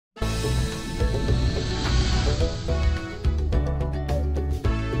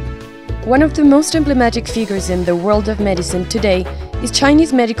One of the most emblematic figures in the world of medicine today is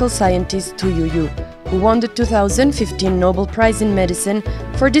Chinese medical scientist Tu Youyou, who won the 2015 Nobel Prize in Medicine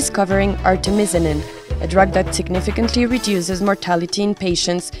for discovering artemisinin, a drug that significantly reduces mortality in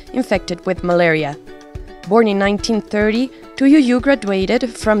patients infected with malaria. Born in 1930, Tu Youyou graduated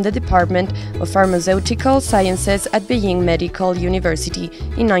from the Department of Pharmaceutical Sciences at Beijing Medical University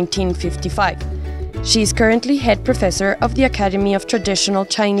in 1955. She is currently head professor of the Academy of Traditional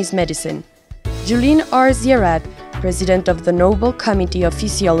Chinese Medicine. Juleen R. Zierath, president of the Nobel Committee of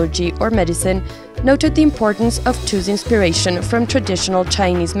Physiology or Medicine, noted the importance of Tu's inspiration from traditional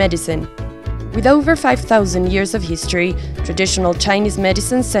Chinese medicine. With over 5,000 years of history, traditional Chinese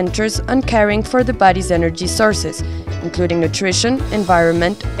medicine centers on caring for the body's energy sources, including nutrition,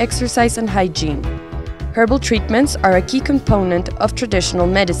 environment, exercise, and hygiene. Herbal treatments are a key component of traditional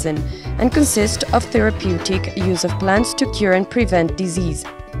medicine and consist of therapeutic use of plants to cure and prevent disease.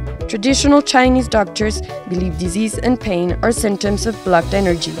 Traditional Chinese doctors believe disease and pain are symptoms of blocked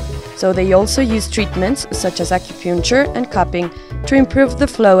energy, so they also use treatments such as acupuncture and cupping to improve the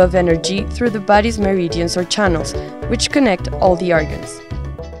flow of energy through the body's meridians or channels, which connect all the organs.